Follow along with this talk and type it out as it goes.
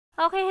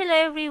Okay,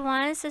 hello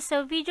everyone. So,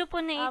 sa video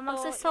po na ito,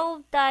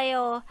 magsasolve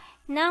tayo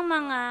ng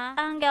mga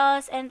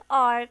angles and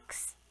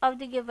arcs of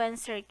the given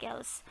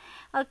circles.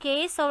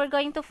 Okay, so we're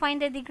going to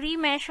find the degree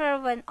measure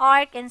of an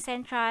arc and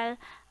central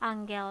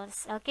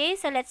angles. Okay,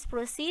 so let's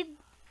proceed.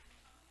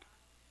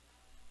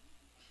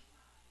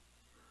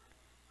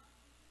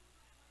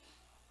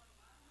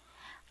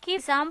 Okay,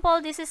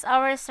 example, this is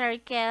our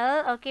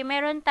circle. Okay,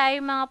 meron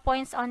tayong mga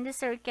points on the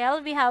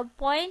circle. We have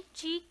point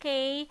G,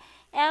 K,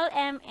 L,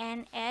 M,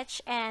 N,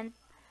 H, and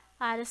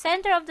the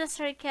center of the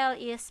circle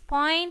is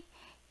point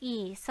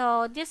E.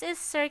 So, this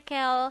is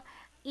circle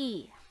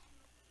E.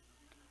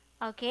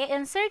 Okay,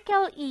 in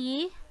circle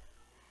E,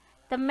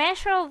 the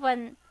measure of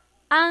an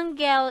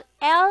angle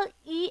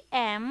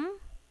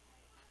LEM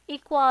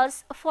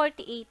equals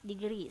 48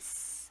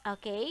 degrees.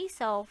 Okay,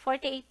 so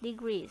 48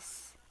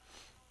 degrees.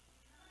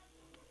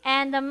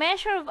 And the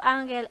measure of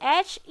angle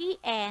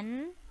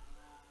HEN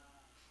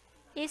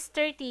is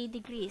 30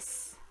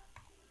 degrees.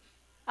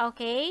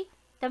 Okay,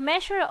 the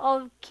measure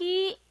of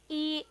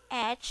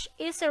KEH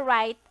is a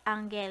right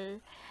angle.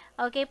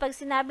 Okay, pag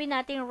sinabi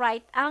natin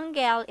right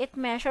angle, it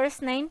measures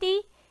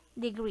 90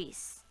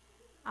 degrees.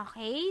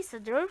 Okay,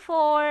 so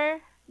therefore,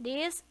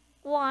 this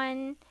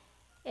one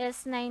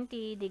is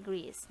 90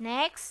 degrees.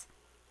 Next,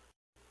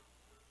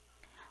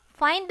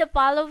 find the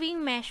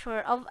following measure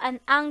of an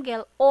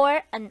angle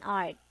or an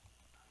arc.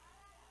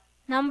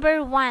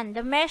 Number 1,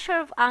 the measure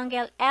of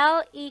angle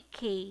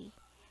LEK.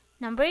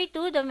 Number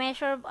 2, the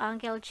measure of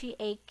angle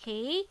GAK.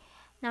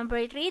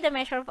 Number 3, the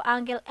measure of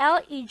angle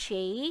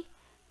LEJ.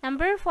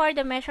 Number 4,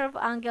 the measure of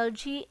angle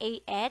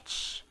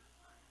GAH.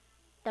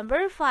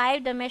 Number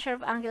 5, the measure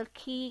of angle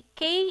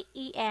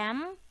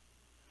KEM.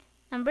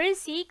 Number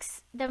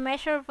 6, the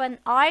measure of an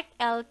arc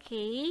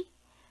LK.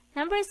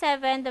 Number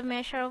 7, the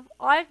measure of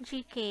arc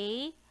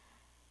GK.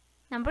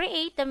 Number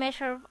 8, the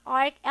measure of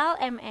arc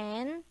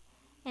LMN.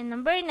 And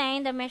number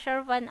 9, the measure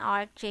of an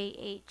arc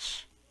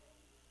JH.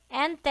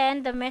 And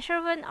 10, the measure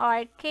of an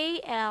arc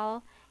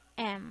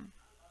KLM.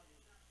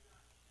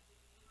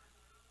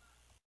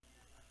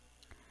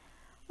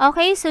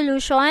 Okay,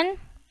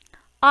 solution.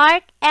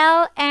 Arc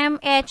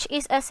LMH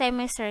is a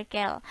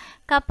semicircle.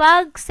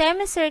 Kapag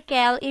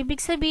semicircle,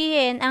 ibig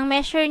sabihin, ang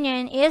measure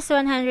niyan is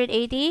 180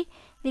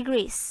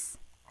 degrees.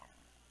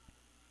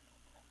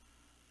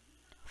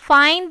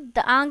 Find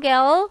the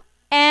angle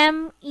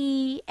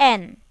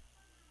MEN.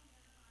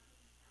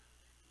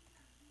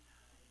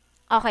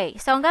 Okay,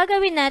 so ang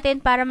gagawin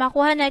natin para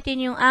makuha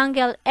natin yung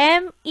angle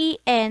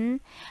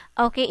MEN,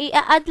 okay,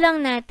 i-add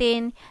lang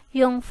natin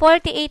yung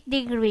 48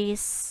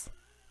 degrees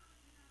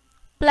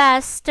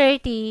plus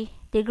 30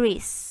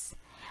 degrees.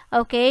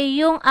 Okay,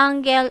 yung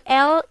angle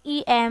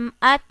LEM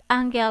at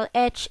angle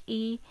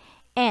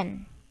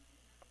HEN.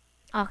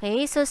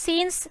 Okay, so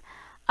since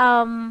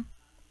LMH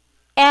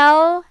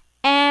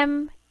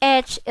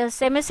is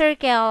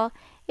semicircle,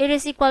 it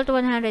is equal to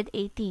 180.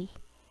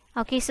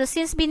 Okay, so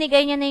since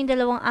binigay niya na yung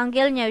dalawang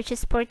angle niya, which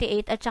is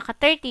 48 at saka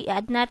 30,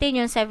 add natin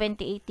yung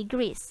 78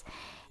 degrees.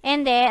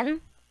 And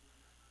then,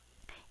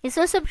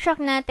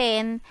 isusubtract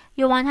natin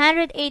yung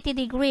 180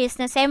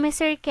 degrees na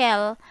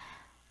semicircle,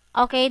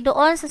 okay,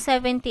 doon sa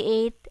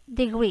 78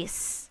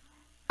 degrees.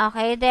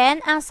 Okay,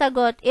 then, ang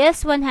sagot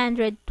is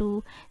 102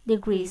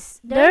 degrees.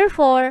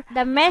 Therefore,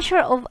 the measure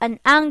of an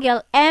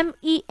angle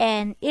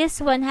MEN is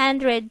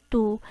 102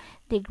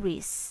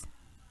 degrees.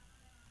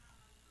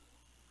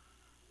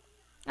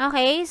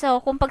 Okay,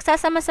 so kung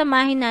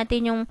pagsasama-samahin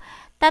natin yung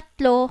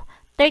tatlo,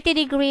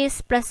 30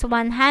 degrees plus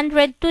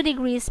 102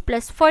 degrees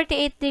plus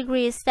 48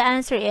 degrees, the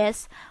answer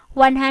is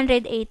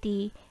 180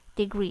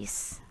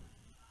 degrees.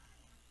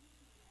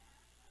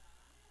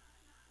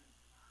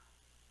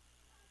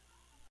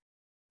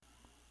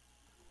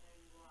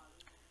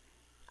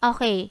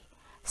 Okay,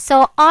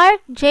 so arc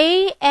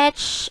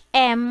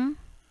JHM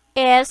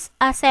is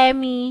a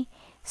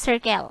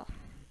semicircle.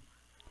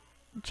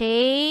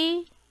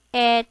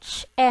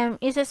 HM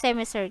is a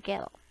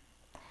semicircle.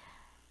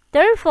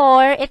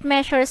 Therefore, it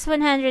measures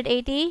 180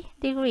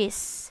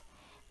 degrees.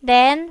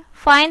 Then,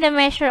 find the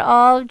measure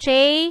of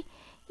JEH.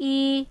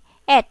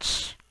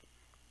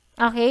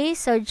 Okay,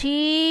 so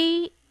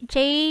JEH.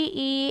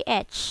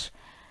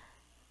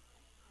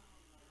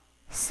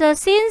 So,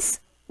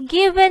 since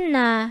given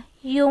na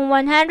yung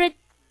 102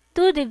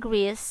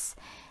 degrees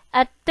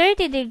at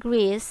 30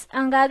 degrees,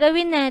 ang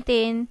gagawin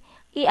natin,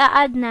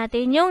 i-add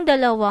natin yung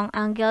dalawang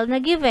angle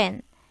na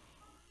given.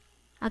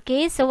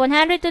 Okay, so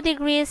 102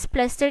 degrees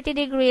plus 30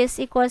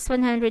 degrees equals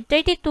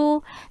 132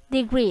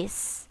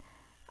 degrees.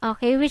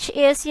 Okay, which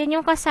is, yun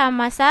yung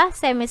kasama sa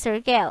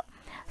semicircle.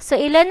 So,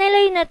 ilan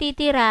nila yung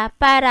natitira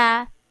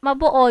para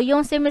mabuo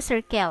yung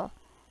semicircle,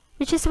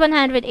 which is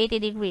 180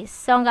 degrees.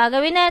 So, ang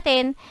gagawin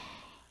natin,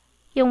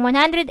 yung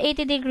 180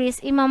 degrees,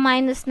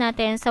 ima-minus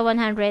natin sa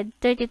 132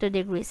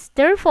 degrees.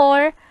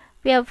 Therefore,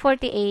 we have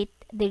 48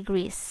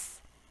 degrees.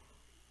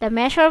 The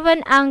measure of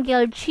an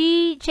angle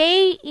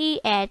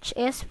JEH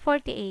is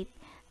 48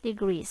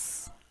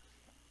 degrees.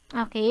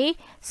 Okay?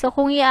 So,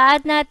 kung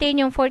i-add natin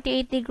yung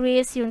 48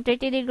 degrees, yung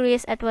 30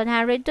 degrees, at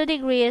 102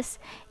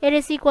 degrees, it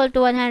is equal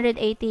to 180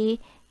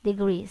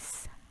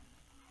 degrees.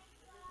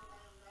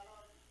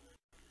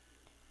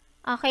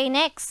 Okay,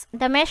 next.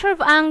 The measure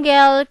of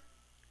angle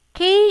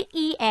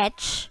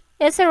KEH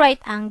is a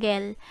right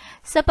angle.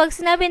 So, pag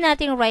sinabi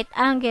natin right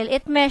angle,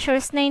 it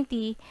measures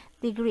 90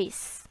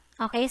 degrees.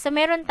 Okay? So,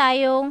 meron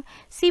tayong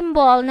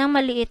symbol ng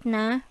maliit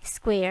na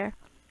square.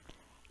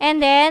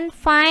 And then,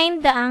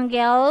 find the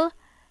angle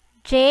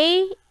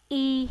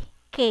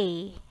JEK.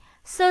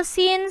 So,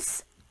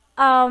 since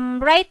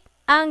right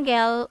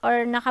angle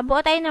or nakabuo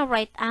tayo ng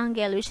right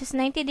angle which is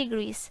 90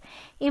 degrees,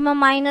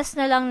 ima-minus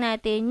na lang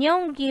natin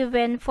yung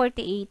given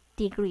 48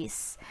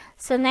 degrees.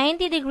 So,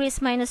 90 degrees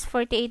minus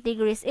 48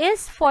 degrees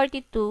is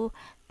 42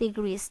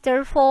 degrees.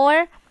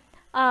 Therefore,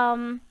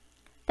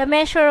 the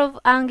measure of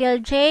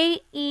angle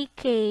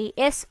JEK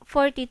is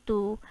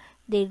 42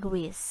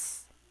 degrees.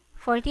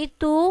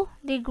 42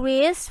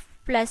 degrees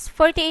plus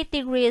 48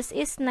 degrees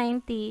is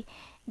 90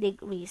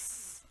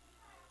 degrees.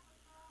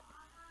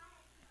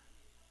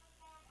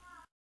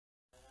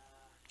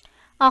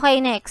 Okay,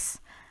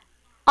 next.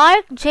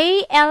 Arc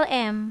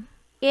JLM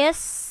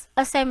is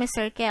a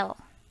semicircle,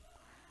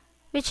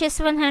 which is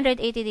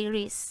 180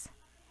 degrees.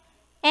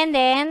 And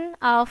then,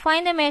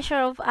 find the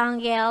measure of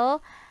angle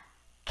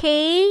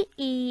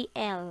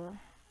KEL.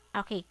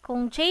 Okay,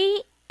 kung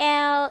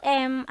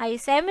JLM ay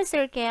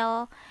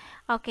semicircle,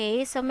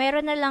 okay, so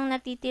meron na lang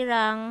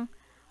natitirang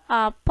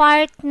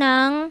part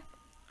ng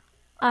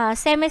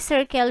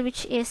semicircle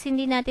which is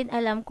hindi natin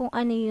alam kung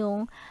ano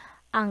yung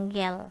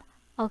angle.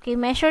 Okay,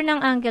 measure ng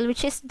angle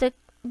which is the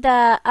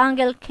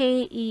angle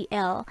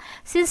KEL.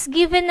 Since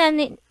given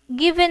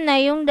na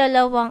yung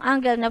dalawang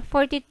angle na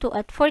 42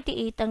 at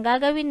 48, ang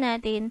gagawin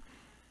natin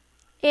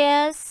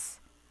is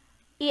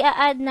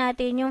i-add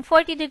natin yung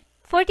 42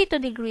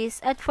 degrees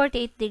at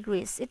 48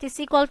 degrees. It is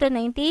equal to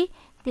 90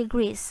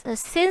 degrees.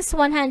 Since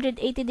 180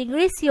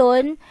 degrees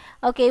yun,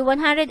 okay,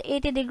 180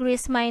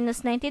 degrees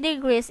minus 90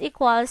 degrees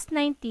equals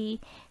 90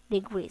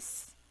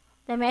 degrees.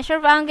 The measure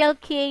of angle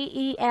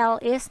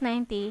KEL is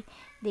 90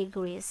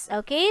 degrees.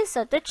 Okay,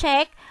 so to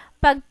check,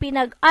 pag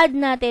pinag-add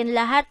natin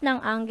lahat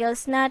ng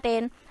angles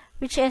natin,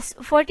 which is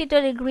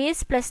 42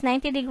 degrees plus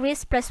 90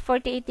 degrees plus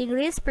 48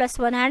 degrees plus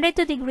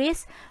 102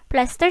 degrees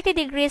plus 30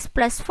 degrees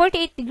plus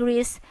 48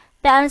 degrees,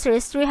 the answer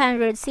is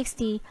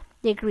 360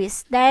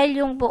 degrees.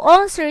 Dahil yung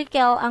buong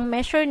circle, ang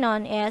measure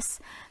nun is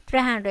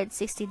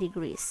 360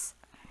 degrees.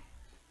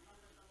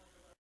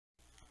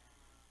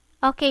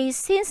 Okay,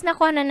 since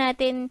nakuha na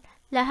natin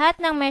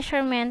lahat ng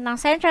measurement ng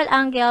central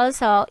angle,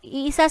 so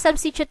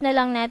i-substitute na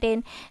lang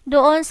natin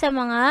doon sa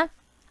mga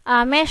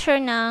measure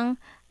ng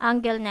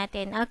angle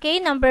natin. Okay,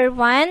 number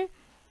 1,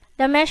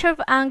 the measure of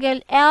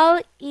angle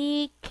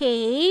LEK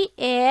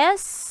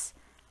is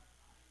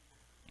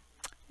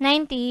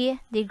 90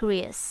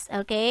 degrees.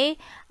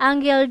 Okay,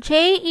 angle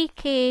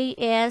JEK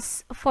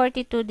is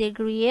 42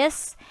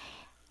 degrees.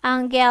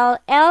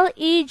 Angle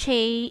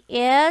LEJ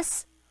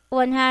is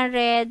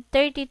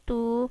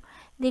 132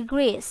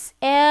 degrees.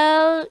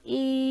 LEJ.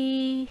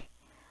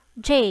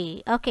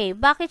 Okay,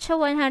 bakit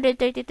siya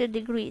 132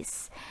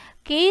 degrees?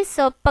 Okay,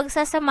 so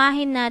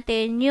pagsasamahin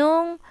natin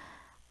yung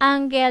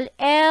angle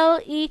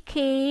LEK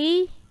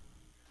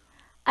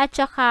at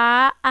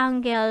saka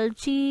angle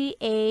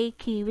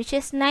GAK, which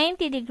is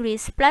 90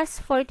 degrees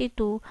plus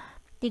 42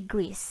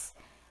 degrees.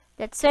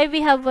 That's why we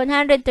have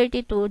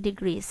 132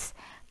 degrees.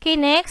 Okay,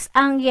 next,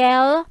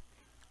 angle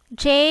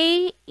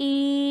JEH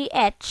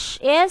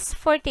is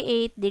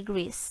 48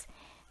 degrees.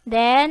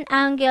 Then,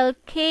 angle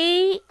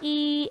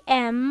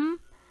KEM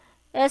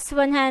is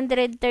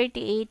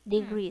 138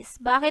 degrees.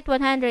 Bakit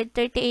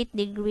 138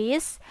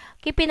 degrees?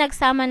 Okay,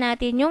 pinagsama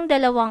natin yung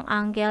dalawang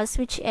angles,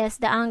 which is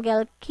the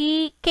angle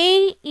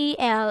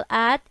KEL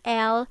at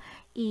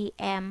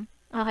LEM.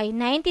 Okay,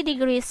 90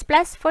 degrees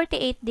plus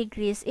 48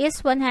 degrees is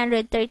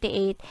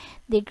 138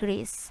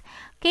 degrees.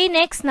 Okay,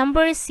 next,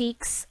 number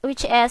 6,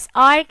 which is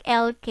arc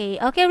LK.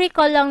 Okay,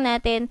 recall lang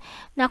natin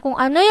na kung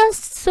ano yung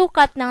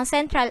sukat ng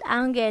central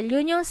angle,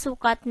 yun yung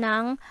sukat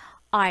ng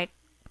arc.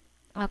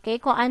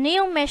 Okay, kung ano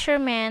yung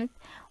measurement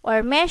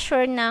or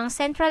measure ng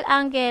central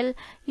angle,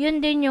 yun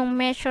din yung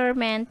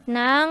measurement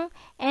ng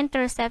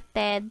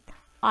intercepted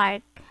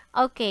arc.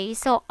 Okay,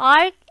 so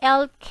arc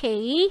LK,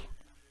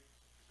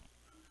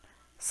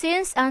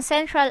 since ang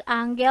central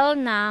angle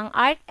ng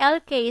arc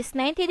LK is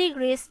 90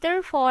 degrees,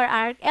 therefore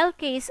arc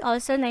LK is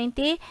also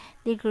 90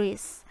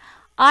 degrees.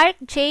 Arc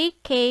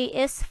JK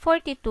is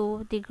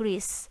 42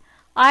 degrees.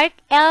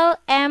 Arc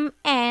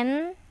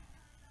LMN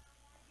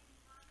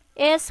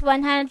is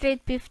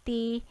 150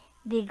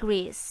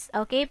 degrees.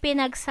 Okay,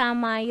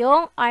 pinagsama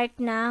yung arc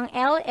ng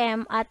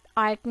LM at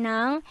arc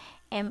ng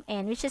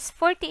MN, which is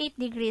 48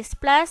 degrees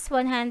plus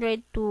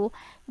 102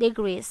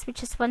 degrees,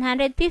 which is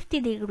 150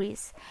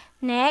 degrees.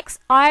 Next,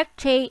 arc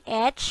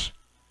JH,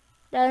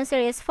 the answer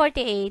is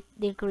 48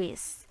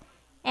 degrees.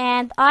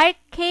 And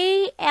arc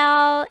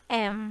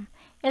KLM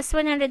is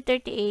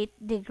 138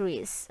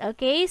 degrees.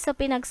 Okay? So,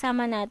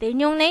 pinagsama natin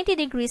yung 90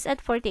 degrees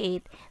at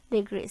 48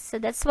 degrees. So,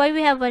 that's why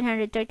we have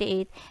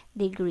 138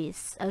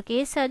 degrees.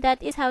 Okay? So,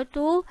 that is how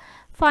to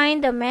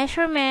find the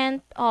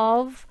measurement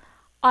of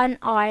an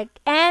arc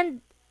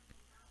and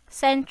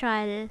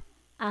central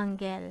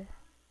angle.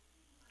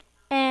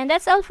 And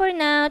that's all for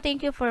now.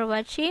 Thank you for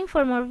watching.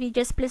 For more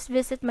videos, please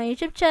visit my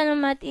YouTube channel,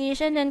 Matish,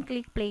 and then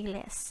click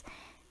playlist.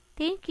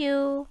 Thank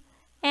you.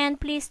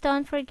 And please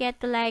don't forget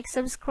to like,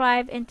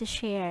 subscribe, and to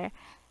share.